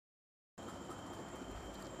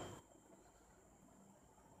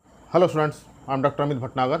Hello students, I am Dr. Amit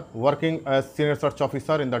Bhatnagar, working as Senior Research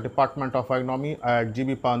Officer in the Department of Agronomy at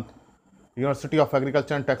GB Pant, University of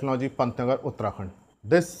Agriculture and Technology, Pantnagar, Uttarakhand.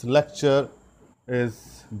 This lecture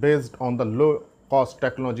is based on the low cost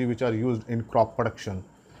technology which are used in crop production.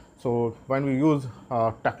 So when we use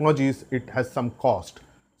technologies, it has some cost.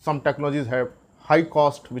 Some technologies have high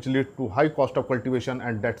cost which lead to high cost of cultivation,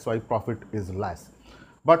 and that's why profit is less.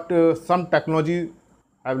 But some technology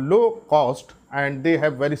have low cost and they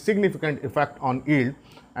have very significant effect on yield,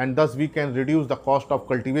 and thus we can reduce the cost of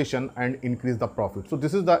cultivation and increase the profit. So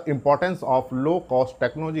this is the importance of low cost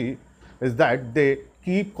technology, is that they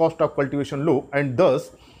keep cost of cultivation low and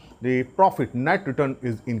thus the profit net return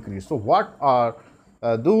is increased. So what are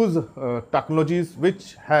those technologies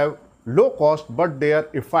which have low cost but their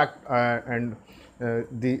effect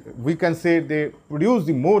we can say they produce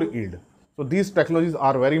the more yield. So these technologies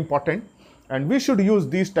are very important and we should use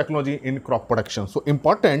these technology in crop production. So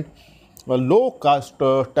important low cost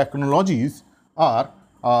technologies are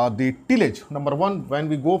the tillage. Number one, when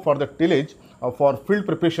we go for the tillage for field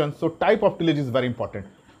preparation, so type of tillage is very important,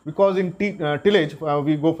 because in tillage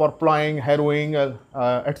we go for plowing, harrowing,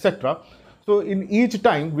 etc. So in each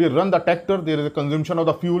time we run the tractor, there is a consumption of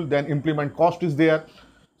the fuel, then implement cost is there.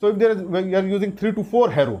 So if there is, when you are using 3 to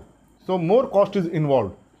 4 harrow, so more cost is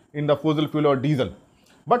involved in the fossil fuel or diesel.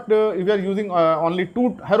 But if you are using only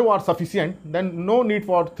 2 harrow are sufficient, then no need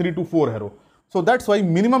for 3 to 4 harrow. So that's why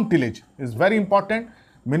minimum tillage is very important.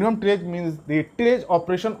 Minimum tillage means the tillage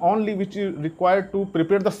operation only which is required to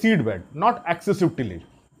prepare the seed bed, not excessive tillage.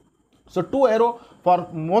 So 2 harrow for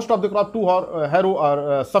most of the crop, 2 harrow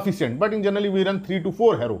are sufficient, but in generally we run 3 to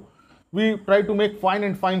 4 harrow. We try to make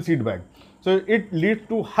fine seed bed. So it leads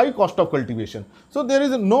to high cost of cultivation. So there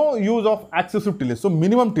is no use of excessive tillage. So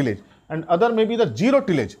minimum tillage, and other may be the zero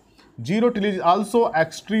tillage. Zero tillage is also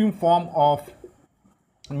extreme form of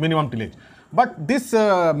minimum tillage. But this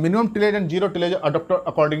minimum tillage and zero tillage are adapted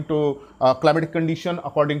according to climatic condition,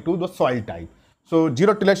 according to the soil type. So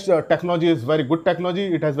zero tillage technology is very good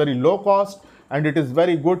technology. It has very low cost and it is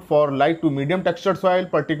very good for light to medium textured soil,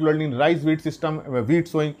 particularly in rice wheat system, wheat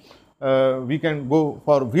sowing. We can go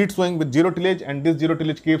for wheat sowing with zero tillage, and this zero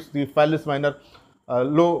tillage keeps the phallus minor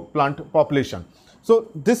low plant population.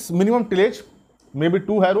 So this minimum tillage may be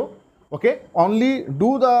 2 harrow, okay, only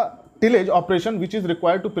do the tillage operation which is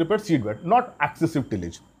required to prepare seed bed, not excessive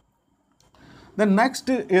tillage. The next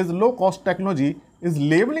is low cost technology is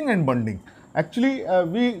labeling and bunding. Actually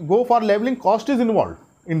we go for labeling, cost is involved.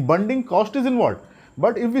 In bunding, cost is involved.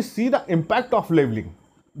 But if we see the impact of labeling,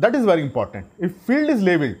 that is very important. If field is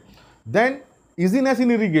labeled, then easiness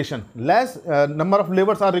in irrigation, less number of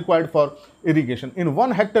laborers are required for irrigation. In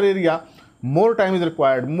 1 hectare area, more time is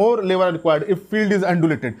required, more labor are required if field is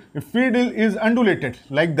undulated. If field is undulated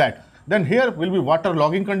like that, then here will be water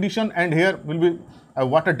logging condition and here will be a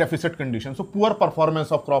water deficit condition. So poor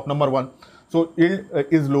performance of crop, number 1. So yield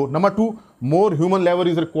is low. Number 2, more human labor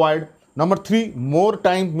is required. Number 3, more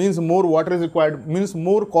time means more water is required, means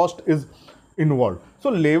more cost is involved. So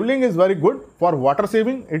labeling is very good for water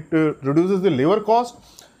saving. It reduces the labor cost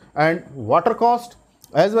and water cost,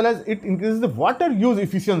 as well as it increases the water use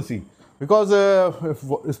efficiency, because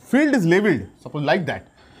if field is labeled, suppose like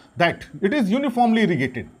that it is uniformly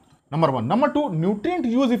irrigated. Number 1. Number 2, nutrient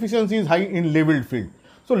use efficiency is high in labeled field.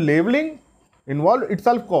 So labeling involve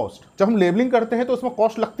itself cost. जब हम labeling करते हैं तो उसमें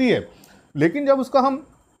cost लगती है, लेकिन जब उसका हम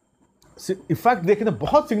इफेक्ट देखें तो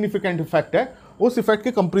बहुत सिग्निफिकेंट इफेक्ट है. उस इफेक्ट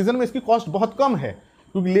के कंपेरिजन में इसकी कॉस्ट बहुत कम है,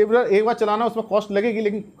 क्योंकि लेबर एक बार चलाना उसमें कॉस्ट लगेगी,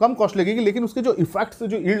 लेकिन कम कॉस्ट लगेगी, लेकिन उसके जो इफेक्ट से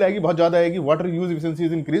जो यील्ड आएगी बहुत ज़्यादा आएगी. Water use efficiency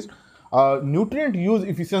is increase, nutrient use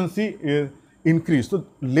efficiency is increased. So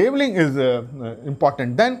labeling is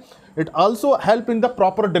important. Then it also help in the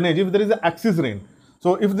proper drainage if there is an excess rain.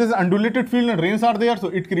 So if there is undulated field and rains are there, so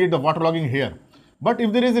it create the waterlogging here. But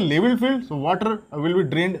if there is a labeled field, so water will be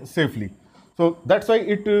drained safely. So that's why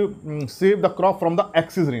it save the crop from the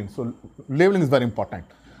excess rain. So labeling is very important.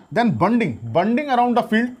 Then bunding around the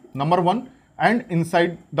field, number 1, and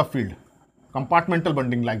inside the field, compartmental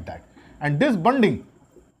bunding like that. And this bunding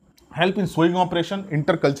help in sowing operation,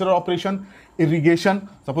 intercultural operation, irrigation.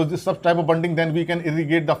 Suppose this such type of bunding, then we can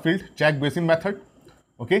irrigate the field, check basin method,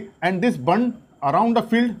 okay. And this bund around the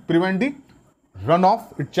field prevent the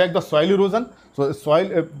runoff, it check the soil erosion. So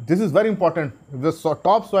soil, this is very important. The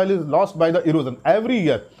top soil is lost by the erosion every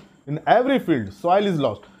year. In every field soil is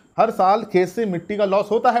lost. हर साल खेत से मिट्टी का loss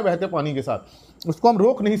होता है बहते पानी के साथ, उसको हम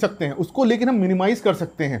रोक नहीं सकते हैं उसको, लेकिन हम मिनिमाइज कर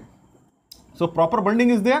सकते हैं. So proper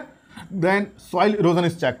bunding is there. Then soil erosion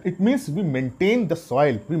is checked. It means we maintain the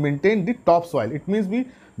soil, we maintain the top soil. It means we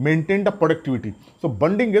maintain the productivity. So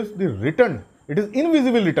bunding gives the return. It is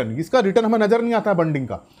invisible return. इसका return हमें नजर नहीं आता है bunding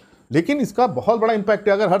का. लेकिन इसका बहुत बड़ा इंपैक्ट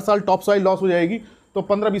है। अगर हर साल टॉप सॉइल लॉस हो जाएगी तो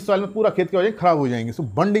 15-20 साल में पूरा खेत क्या हो जाएगा, खराब हो जाएंगे। सो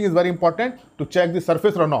bunding is very important to check the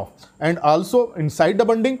surface run of and also inside the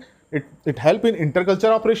bunding it help in interculture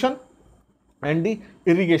operation and the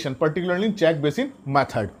irrigation, particularly in check basin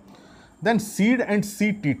method. Then seed and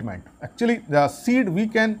seed treatment. Actually the seed we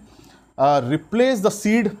can replace the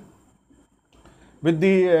seed with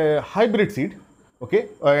the hybrid seed. Okay,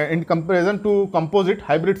 in comparison to composite,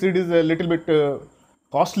 hybrid seed is a little bit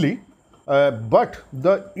costly, but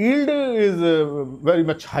the yield is very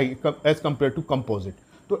much high as compared to composite.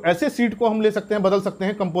 तो ऐसे seed को हम ले सकते हैं, बदल सकते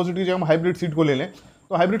हैं। कंपोजिट की जगह हम हाइब्रिड सीड को ले लें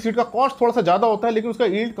तो हाइब्रिड सीड का कॉस्ट थोड़ा सा ज़्यादा होता है, लेकिन उसका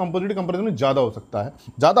यील्ड कंपोजिट कंपैरिजन में ज़्यादा हो सकता है,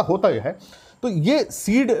 ज़्यादा होता है। तो ये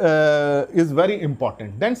seed is very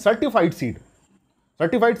important. Then certified seed,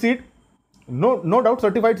 certified seed, no doubt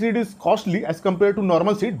certified seed is costly as compared to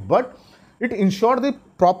normal seed, but it ensure the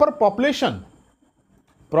proper population,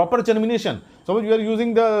 proper germination. Suppose you are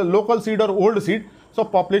using the local seed or old seed, so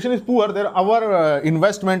population is poor, there our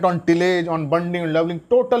investment on tillage, on bunding and leveling,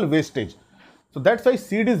 total wastage. So that's why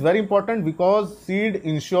seed is very important, because seed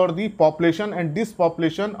ensure the population and this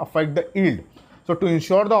population affect the yield. So to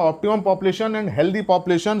ensure the optimum population and healthy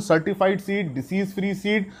population, certified seed, disease free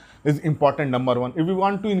seed is important, number one. If we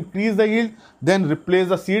want to increase the yield, then replace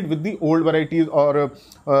the seed with the old varieties or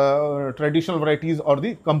traditional varieties or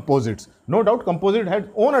the composites. No doubt composite has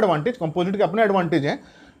own advantage, composite के अपने advantage हैं,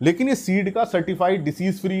 लेकिन ये seed का certified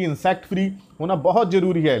disease free, insect free होना बहुत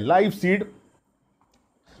जरूरी है। Live seed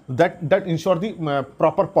that ensure the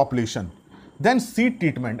proper population. Then seed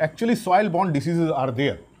treatment. Actually soil borne diseases are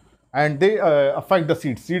there and they affect the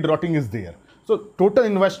seed. Seed rotting is there. So total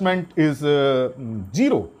investment is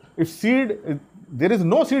zero. If seed, there is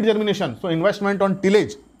no seed germination, so investment on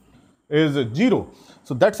tillage is zero.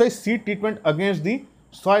 So that's why seed treatment against the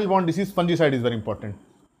soil borne disease fungicide is very important.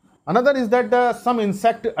 Another is that some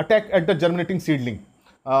insect attack at the germinating seedling.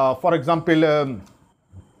 For example,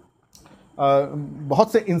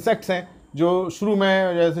 बहुत से insects हैं जो शुरू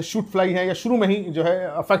में, जैसे shoot fly है या शुरू में ही जो है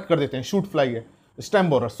अफेक्ट कर देते हैं, शूट फ्लाई है, stem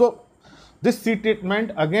borer. So this seed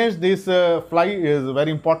treatment against this fly is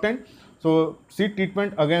very important. So seed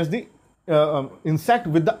treatment against the insect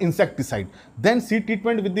with the insecticide. Then seed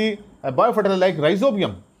treatment with the biofertilizer like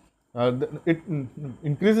rhizobium. It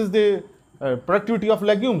increases the productivity of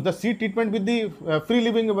legumes. The seed treatment with the free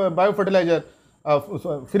living biofertilizer,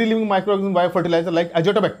 free living microorganism biofertilizer like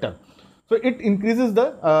azotobacter. So it increases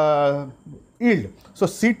the yield. So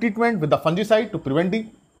seed treatment with the fungicide to prevent the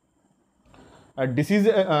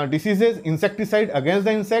diseases, insecticide against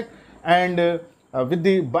the insect, and with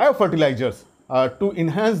the biofertilizers to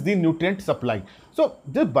enhance the nutrient supply. So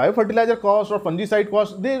this biofertilizer cost or fungicide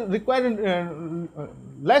cost, they require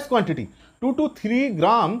less quantity. 2 to 3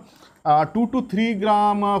 gram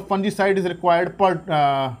fungicide is required per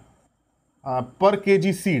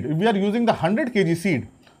kg seed. If we are using the 100 kg seed,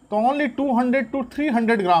 so only 200 to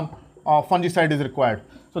 300 gram fungicide is required.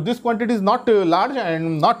 So this quantity is not large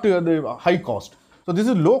and not the high cost. So this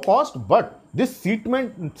is low cost, but this seed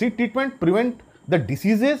treatment prevent the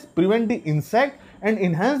diseases, prevent the insect and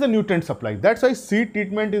enhance the nutrient supply. That's why seed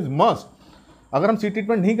treatment is must. अगर हम seed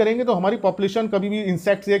treatment नहीं करेंगे तो हमारी population कभी भी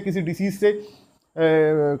insect से किसी disease से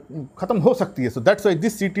खत्म हो सकती है. So that's why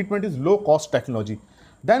this seed treatment is low cost technology.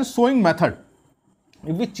 Then sowing method.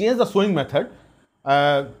 If we change the sowing method,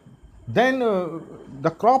 then the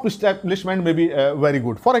crop establishment may be very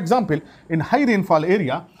good. For example, in high rainfall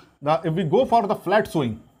area, if we go for the flat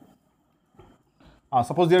sowing,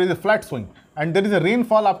 suppose there is a flat sowing and there is a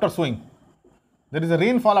rainfall after sowing. There is a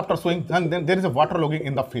rainfall after sowing, and then there is a waterlogging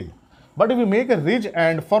in the field. But if we make a ridge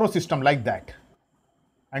and furrow system like that,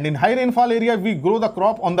 and in high rainfall area we grow the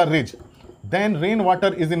crop on the ridge, then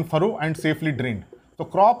rainwater is in furrow and safely drained. So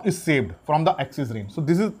crop is saved from the excess rain. So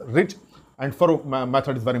this is ridge and furrow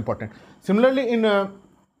method is very important. Similarly, in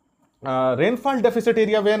rainfall deficit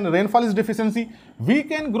area, when rainfall is deficiency, we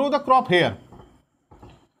can grow the crop here.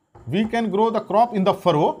 We can grow the crop in the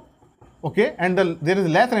furrow, okay, and there is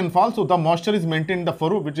less rainfall, so the moisture is maintained in the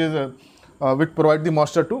furrow, which is which provide the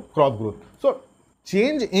moisture to crop growth. So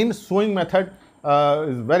change in sowing method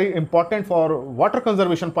is very important for water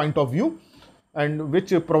conservation point of view, and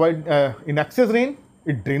which provide in excess rain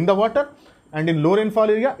it drain the water, and in low rainfall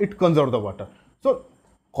area it conserve the water. So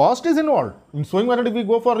cost is involved in sowing method. If we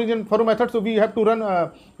go for ridge and furrow method, so we have to run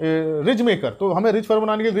ridge maker. तो हमें ridge furrow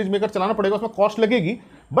बनाने के लिए ridge maker चलाना पड़ेगा, उसमें cost लगेगी,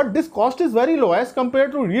 but this cost is very low as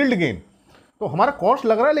compared to yield gain. तो हमारा cost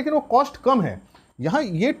लग रहा है लेकिन वो cost कम है. यहाँ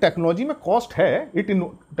ये टेक्नोलॉजी में cost है,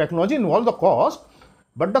 technology involve the cost,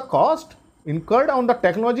 but the cost incurred on the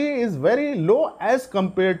technology is very low as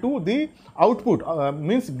compared to the output,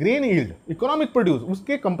 means grain yield, economic produce,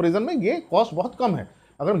 उसके कंपेरिजन में ये कॉस्ट बहुत कम है.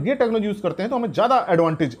 अगर हम ये टेक्नोलॉजी यूज करते हैं तो हमें ज़्यादा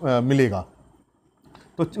एडवांटेज मिलेगा.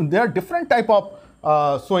 तो there are different type of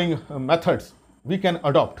sowing methods we can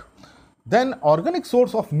adopt. Then organic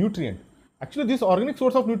source of nutrient. Actually, this organic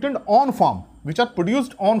source of nutrient on farm, which are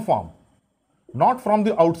produced on farm, not from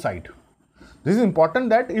the outside. This is important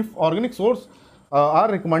that if organic source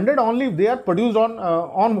are recommended only if they are produced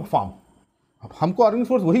on farm. हमको organic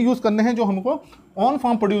source वही use करने हैं जो हमको on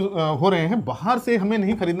farm produce हो रहे हैं, बाहर से हमें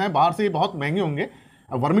नहीं खरीदना है, बाहर से बहुत महंगे होंगे,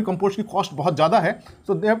 वर्मी कंपोस्ट की कॉस्ट बहुत ज़्यादा है.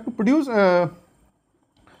 सो they have to produce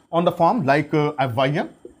on the farm like FYM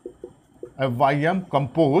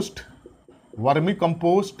compost,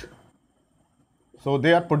 vermicompost. So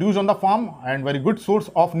they are produced on the farm and very good source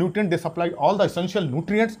of nutrient. They supply all the essential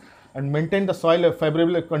nutrients and maintain the soil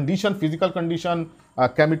favorable condition, physical condition,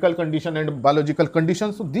 chemical condition and biological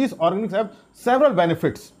conditions. So these organics have several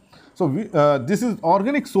benefits. So this is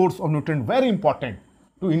organic source of nutrient, very important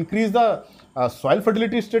to increase the soil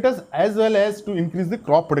fertility status as well as to increase the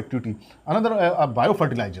crop productivity. Another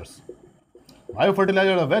biofertilizers.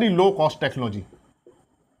 Biofertilizers are a very low cost technology.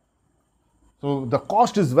 So the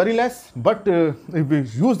cost is very less, but if we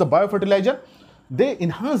use the biofertilizer, they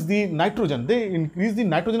enhance the nitrogen, they increase the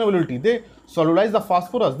nitrogen availability, they solubilize the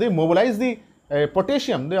phosphorus, they mobilize the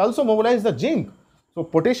potassium, they also mobilize the zinc. So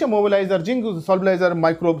potassium mobilizer, zinc solubilizer,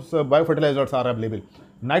 microbes, biofertilizers are available.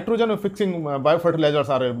 Nitrogen fixing biofertilizers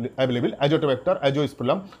are available. Azotobacter,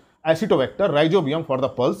 azospirillum, acetobacter, rhizobium for the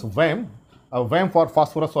pulse, VAM for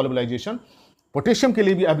phosphorus solubilization. Potassium के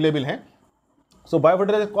लिए भी available है. So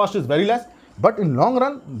biofertilizer cost is very less, but in long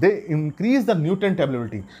run they increase the nutrient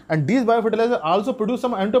availability. And these biofertilizers also produce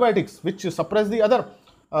some antibiotics which suppress the other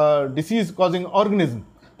disease causing organism.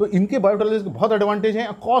 तो इनके biofertilizers के बहुत advantage हैं.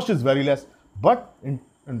 Cost is very less,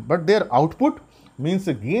 but their output means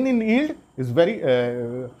gain in yield is very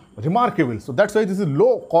remarkable. So that's why this is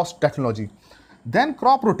low cost technology. Then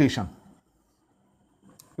crop rotation.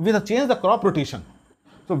 We have changed the crop rotation.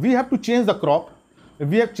 So we have to change the crop. If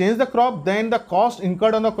we have changed the crop, then the cost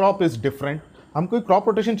incurred on the crop is different. हम कोई crop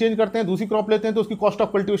rotation change करते हैं, दूसरी crop लेते हैं तो उसकी cost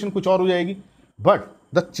of cultivation कुछ और हो जाएगी. But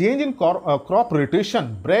the change in crop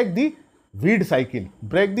rotation break the weed cycle,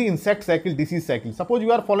 break the insect cycle, disease cycle. Suppose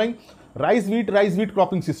you are following rice wheat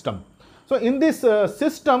cropping system. So in this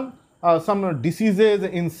system, some diseases,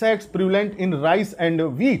 insects prevalent in rice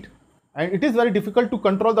and wheat, and it is very difficult to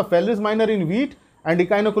control the Felis minor in wheat and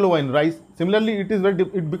Echinoclova in rice. Similarly,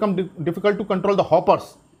 it becomes difficult to control the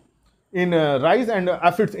hoppers in rice and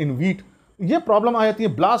aphids in wheat. ये problem आ जाती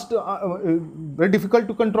है. Blast very difficult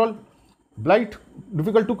to control, blight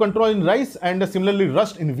difficult to control in rice, and similarly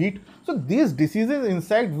rust in wheat. So these diseases,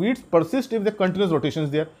 insect, weeds persist if the continuous rotation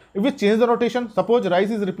is there. If we change the rotation, suppose rice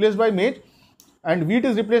is replaced by maize and wheat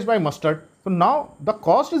is replaced by mustard. So now the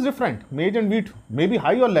cost is different. Maize and wheat may be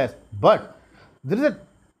high or less, but there is a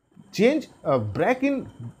change, break in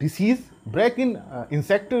disease, break in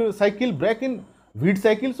insect cycle, break in weed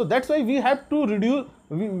cycle. So that's why we have to reduce,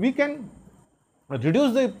 we can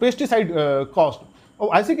reduce the pesticide cost.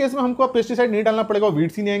 और ऐसे case में हमको pesticide नहीं डालना पड़ेगा,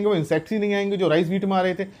 weeds ही नहीं आएंगे, वो इंसेक्ट्स ही नहीं आएंगे जो राइस वीट में आ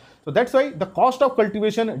रहे थे. So that's why the cost of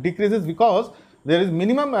cultivation decreases because there is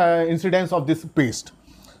minimum incidence of this paste.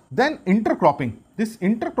 Then intercropping. This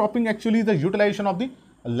intercropping actually is the utilization of the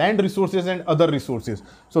land resources and other resources.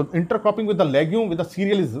 So intercropping with the legume, with the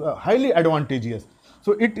cereal is highly advantageous.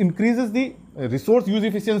 So it increases the resource use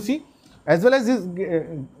efficiency as well as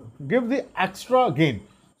give the extra gain.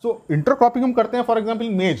 So intercropping हम करते हैं, for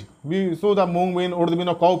example maize, we sow the mung bean, urd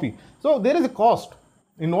bean or cowpea. So there is a cost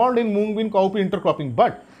involved in mung bean, cowpea intercropping.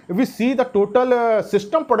 But if we see the total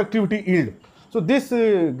system productivity yield, so this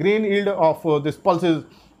grain yield of this pulse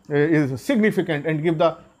is significant and give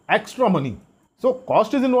the extra money. So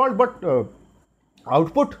cost is involved, but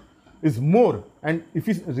output is more, and if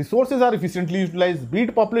resources are efficiently utilized,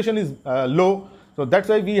 wheat population is low, so that's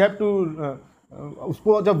why we have to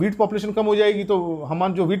उसको जब wheat population कम हो जाएगी तो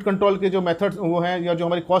हमारे जो wheat control के जो methods वो हैं या जो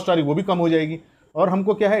हमारी कॉस्ट आ रही है वो भी कम हो जाएगी, और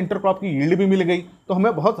हमको क्या है इंटरक्रॉप की यील्ड भी मिल गई, तो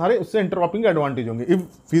हमें बहुत सारे उससे इंटरक्रॉपिंग के एडवांटेज होंगे. If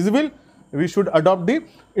feasible we should adopt the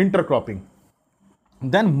intercropping.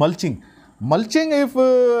 Then mulching. Mulching if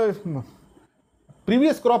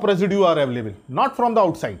previous crop residue are available not from the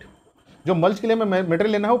outside. जो मल्च के लिए हमें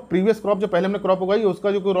मटेरियल लेना है वो प्रीवियस क्रॉप जो पहले हमने क्रॉप उगाई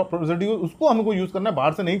उसका जो रेजिड्यू उसको हमको यूज करना है,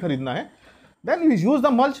 बाहर से नहीं खरीदना है. Then we use the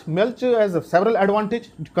mulch. Mulch has several advantages.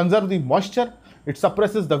 It conserves the moisture, it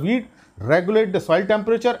suppresses the weed, regulate the soil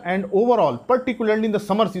temperature, and overall, particularly in the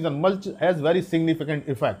summer season, mulch has very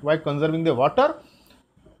significant effect by conserving the water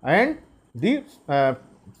and the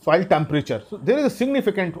soil temperature. So there is a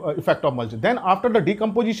significant effect of mulch. Then after the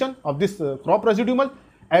decomposition of this crop residue mulch,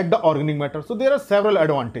 add the organic matter. So there are several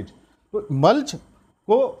advantage. तो mulch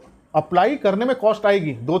को apply करने में cost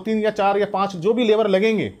आएगी, 2 3 या 4 या 5 जो भी labour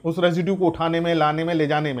लगेंगे उस रेजिड्यू को उठाने में, लाने में, ले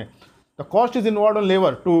जाने में. The cost is involved on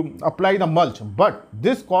labor to apply the mulch, but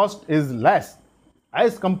this cost is less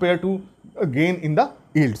as compared to gain in the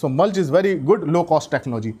yield. So mulch is very good low cost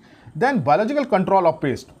technology. Then biological control of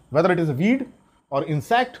pest, whether it is a weed or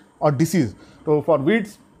insect or disease. So for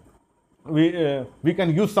weeds, we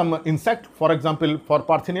can use some insect, for example, for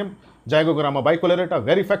Parthenium, Zygogramma bicolorata,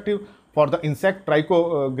 very effective. For the insect,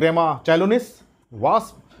 Trichogramma chilonis,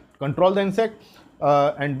 wasp, control the insect.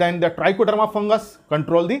 And then the Trichoderma fungus,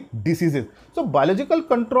 control the diseases. So biological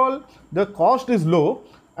control, the cost is low,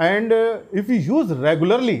 and if we use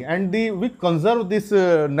regularly and we conserve this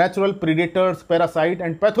natural predators, parasite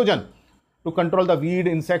and pathogen to control the weed,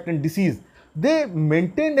 insect and disease, they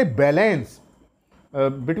maintain a balance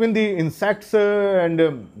between the insects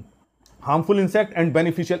and harmful insect and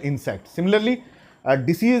beneficial insect. Similarly,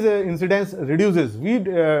 disease incidence reduces, weed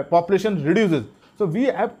population reduces. So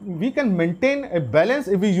we can maintain a balance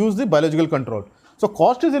if we use the biological control. So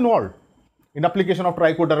cost is involved in application of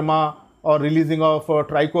Trichoderma or releasing of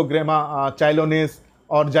Trichogramma chilonis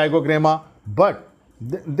or Zygogramma, but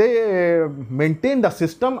they maintain the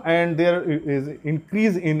system and there is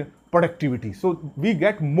increase in productivity. So we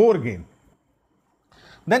get more gain.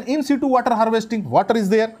 Then in situ water harvesting, water is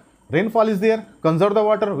there, rainfall is there, conserve the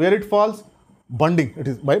water where it falls, bunding, it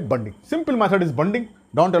is by bunding. Simple method is bunding,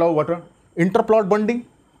 don't allow water. Interplot bunding,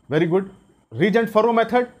 very good. Regent furrow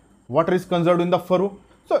method, water is conserved in the furrow.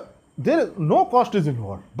 So there is no cost is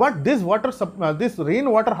involved, but this this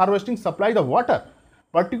rainwater harvesting supply the water,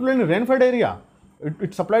 particularly in rain-fed area.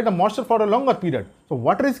 It supplies the moisture for a longer period. So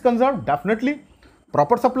water is conserved, definitely.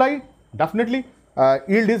 Proper supply, definitely.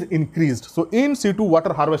 Yield is increased. So in situ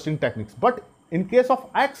water harvesting techniques. But in case of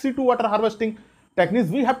ex situ water harvesting techniques,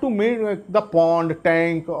 we have to make the pond,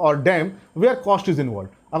 tank or dam where cost is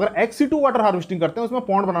involved. अगर ex situ water harvesting करते हैं उसमें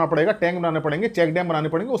pond बनाना पड़ेगा, tank बनाने पड़ेंगे, check dam बनाने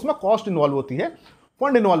पड़ेंगे, उसमें कॉस्ट इन्वॉल्व होती है,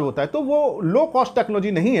 फंड इन्वॉल्व होता है. तो वो लो कॉस्ट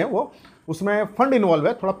टेक्नोलॉजी नहीं है, वो उसमें फंड इन्वॉल्व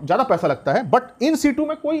है, थोड़ा ज़्यादा पैसा लगता है. बट इन सीटू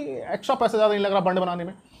में कोई एक्स्ट्रा पैसा ज़्यादा नहीं लग रहा, बंड बनाने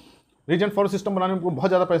में, रीजन फॉरेस्ट सिस्टम बनाने में बहुत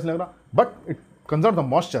ज़्यादा पैसा लग रहा, but it conserve the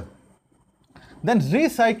moisture. Then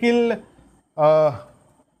recycle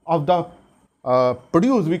of the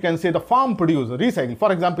produce, we can say the farm produce, recycle.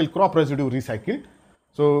 For example, crop residue recycled.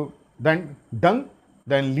 So then dung,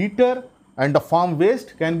 then litter and the farm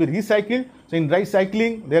waste can be recycled. So in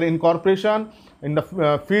recycling, their incorporation in the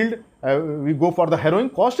field, we go for the harrowing.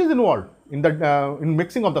 Cost is involved in the in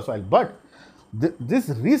mixing of the soil, but this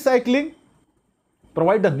recycling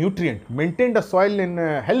provide the nutrient, maintain the soil in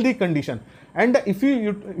healthy condition, and the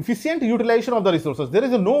efficient utilization of the resources. There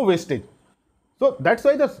is no wastage. So that's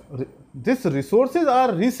why these resources are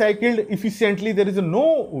recycled efficiently. There is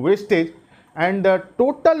no wastage, and the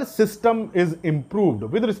total system is improved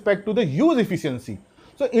with respect to the use efficiency.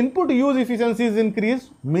 So input use efficiency is increased,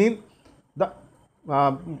 mean the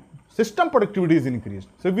system productivity is increased.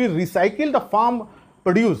 So if we recycle the farm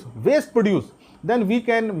produce, waste produce, then we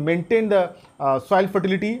can maintain the soil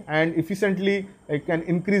fertility and efficiently can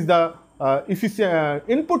increase the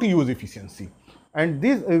input use efficiency. And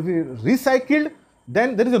this recycled,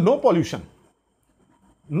 then there is no pollution,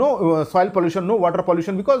 no soil pollution, no water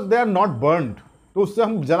pollution, because they are not burned. तो उससे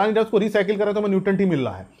हम जला नहीं रहे, उसको recycle कर रहे हैं तो हमें न्यूट्रेंट ही मिल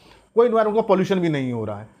रहा है, कोई एनवायरमेंट का pollution भी नहीं हो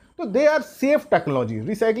रहा है. तो they are safe technology.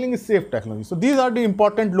 Recycling is safe technology. So these are the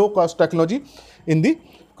important low cost technology in the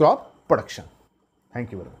crop production.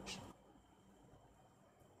 Thank you very much.